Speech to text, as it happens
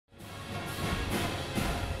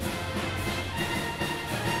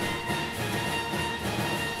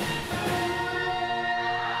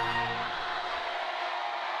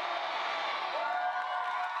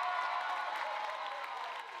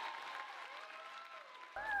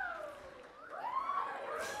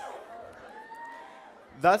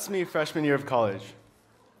That's me freshman year of college.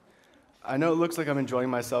 I know it looks like I'm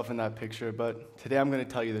enjoying myself in that picture, but today I'm going to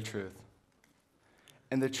tell you the truth.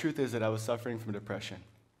 And the truth is that I was suffering from depression.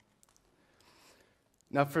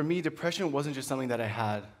 Now for me, depression wasn't just something that I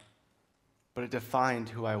had, but it defined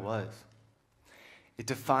who I was. It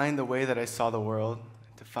defined the way that I saw the world,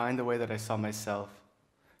 it defined the way that I saw myself,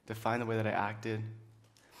 it defined the way that I acted.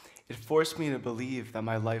 It forced me to believe that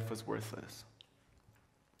my life was worthless,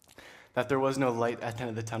 that there was no light at the end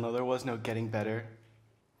of the tunnel, there was no getting better,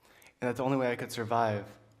 and that the only way I could survive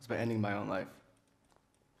was by ending my own life.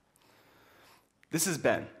 This is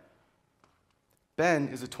Ben. Ben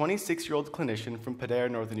is a 26-year-old clinician from Padere,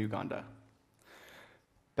 Northern Uganda.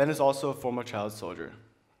 Ben is also a former child soldier.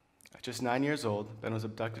 At just 9 years old, Ben was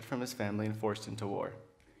abducted from his family and forced into war.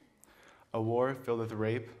 A war filled with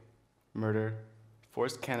rape, murder,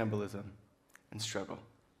 forced cannibalism, and struggle.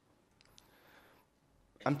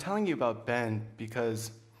 I'm telling you about Ben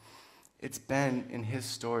because it's Ben and his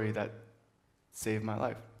story that saved my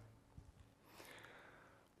life.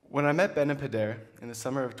 When I met Ben in Padere in the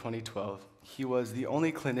summer of 2012, he was the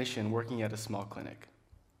only clinician working at a small clinic.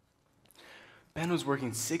 Ben was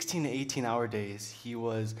working 16 to 18-hour days. He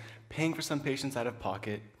was paying for some patients out of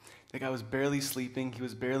pocket. The guy was barely sleeping. He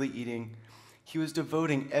was barely eating. He was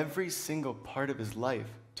devoting every single part of his life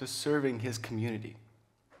to serving his community.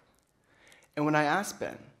 And when I asked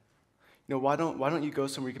Ben, why don't you go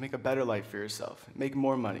somewhere you can make a better life for yourself, make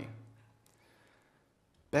more money?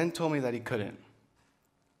 Ben told me that he couldn't.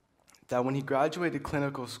 That when he graduated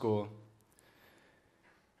clinical school,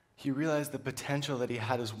 he realized the potential that he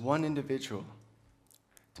had as one individual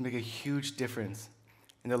to make a huge difference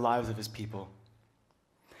in the lives of his people.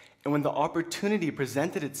 And when the opportunity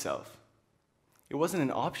presented itself, it wasn't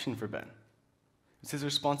an option for Ben. It was his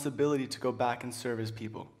responsibility to go back and serve his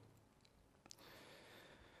people.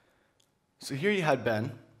 So here you had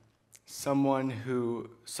Ben, someone who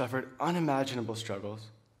suffered unimaginable struggles,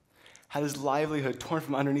 had his livelihood torn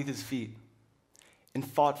from underneath his feet, and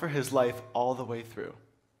fought for his life all the way through.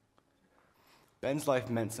 Ben's life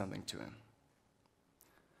meant something to him.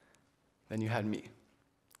 Then you had me,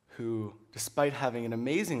 who, despite having an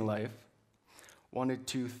amazing life, wanted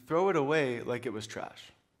to throw it away like it was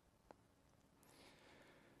trash.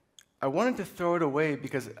 I wanted to throw it away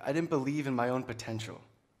because I didn't believe in my own potential,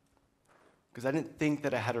 because I didn't think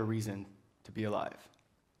that I had a reason to be alive.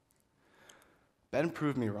 Ben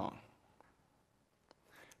proved me wrong.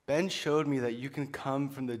 Ben showed me that you can come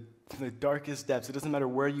from the darkest depths. It doesn't matter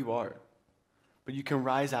where you are, but you can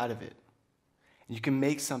rise out of it, and you can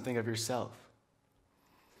make something of yourself.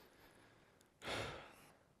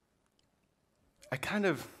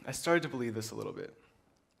 I started to believe this a little bit,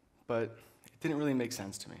 but it didn't really make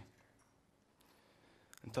sense to me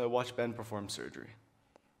until I watched Ben perform surgery.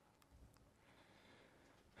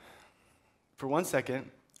 For 1 second,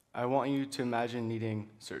 I want you to imagine needing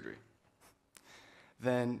surgery.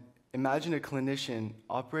 Then imagine a clinician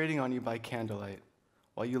operating on you by candlelight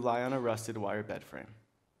while you lie on a rusted wire bed frame.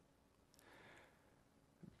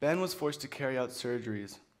 Ben was forced to carry out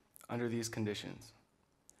surgeries under these conditions,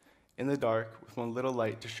 in the dark with one little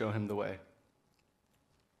light to show him the way.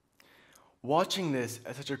 Watching this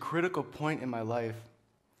at such a critical point in my life,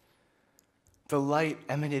 the light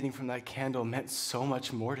emanating from that candle meant so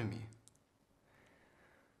much more to me.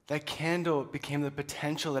 That candle became the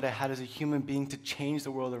potential that I had as a human being to change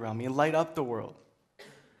the world around me and light up the world.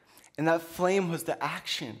 And that flame was the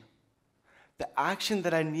action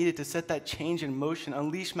that I needed to set that change in motion,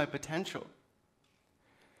 unleash my potential.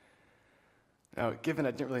 Now, given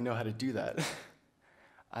I didn't really know how to do that,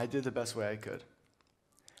 I did the best way I could.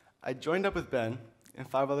 I joined up with Ben and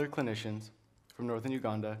 5 other clinicians from Northern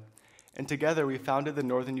Uganda, and together we founded the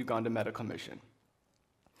Northern Uganda Medical Mission,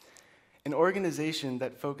 an organization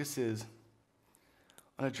that focuses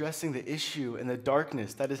on addressing the issue and the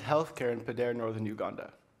darkness that is healthcare in Padere, Northern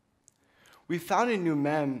Uganda. We founded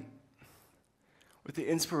NUMEM with the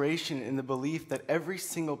inspiration and the belief that every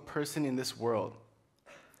single person in this world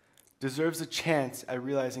deserves a chance at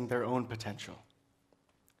realizing their own potential.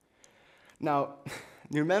 Now,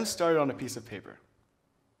 NUMEM started on a piece of paper,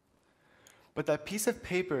 but that piece of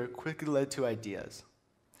paper quickly led to ideas,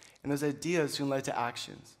 and those ideas soon led to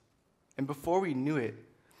actions. And before we knew it,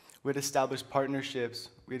 we had established partnerships,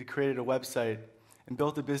 we had created a website, and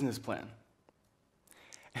built a business plan.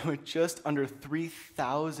 And with just under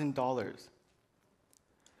 $3,000,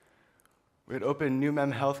 we had opened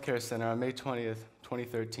NUMEM Healthcare Center on May 20th,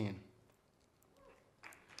 2013.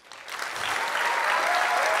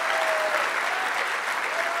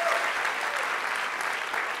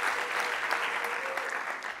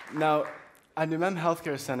 Now, at NUMEM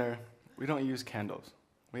Healthcare Center, we don't use candles.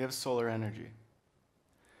 we have solar energy.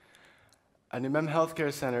 At NUMEM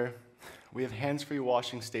Healthcare Center, we have hands-free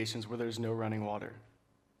washing stations where there's no running water.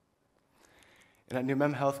 And at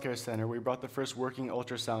NUMEM Healthcare Center, we brought the first working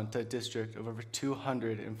ultrasound to a district of over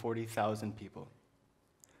 240,000 people.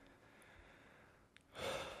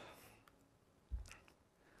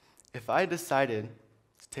 If I decided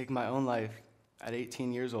to take my own life at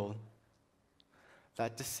 18 years old,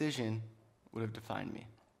 that decision would have defined me.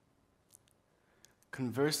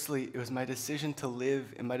 Conversely, it was my decision to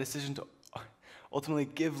live and my decision to ultimately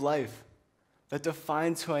give life that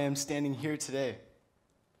defines who I am standing here today.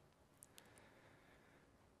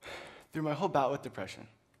 Through my whole bout with depression,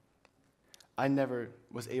 I never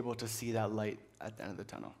was able to see that light at the end of the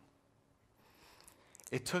tunnel.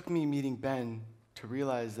 It took me meeting Ben to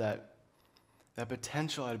realize that that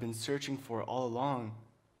potential I'd been searching for all along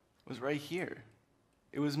was right here.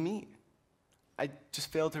 It was me. I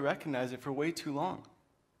just failed to recognize it for way too long.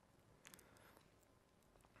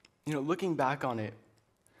 You know, looking back on it,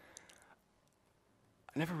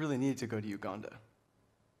 I never really needed to go to Uganda.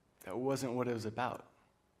 That wasn't what it was about.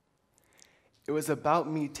 It was about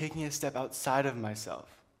me taking a step outside of myself,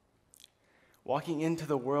 walking into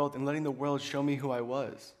the world and letting the world show me who I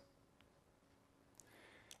was,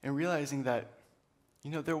 and realizing that,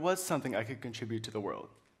 you know, there was something I could contribute to the world,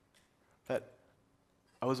 that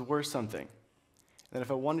I was worth something, and that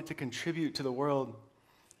if I wanted to contribute to the world,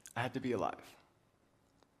 I had to be alive.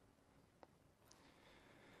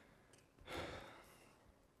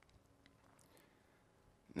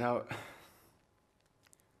 Now,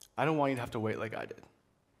 I don't want you to have to wait like I did.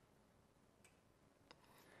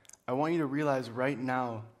 I want you to realize right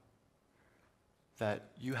now that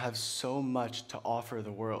you have so much to offer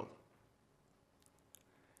the world.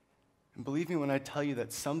 And believe me when I tell you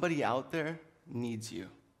that somebody out there needs you.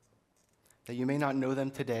 That you may not know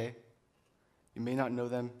them today, you may not know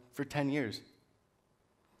them for 10 years.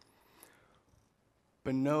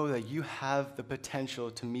 But know that you have the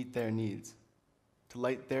potential to meet their needs, to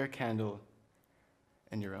light their candle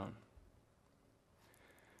and your own.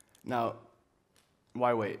 Now,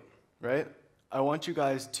 why wait, right? I want you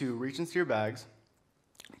guys to reach into your bags,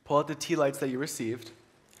 pull out the tea lights that you received,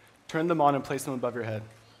 turn them on and place them above your head.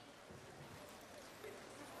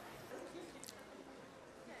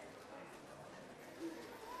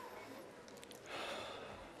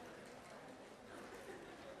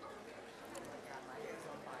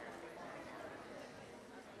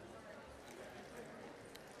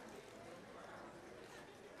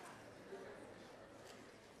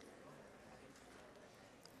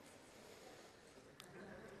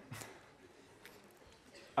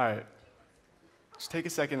 All right, just take a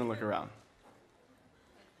second and look around.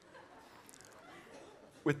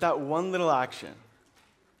 With that one little action,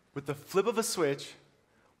 with the flip of a switch,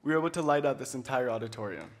 we were able to light up this entire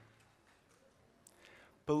auditorium.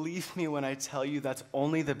 Believe me when I tell you that's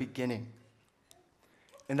only the beginning.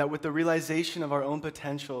 And that with the realization of our own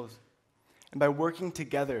potentials, and by working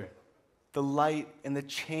together, the light and the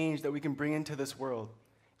change that we can bring into this world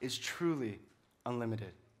is truly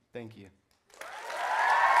unlimited. Thank you.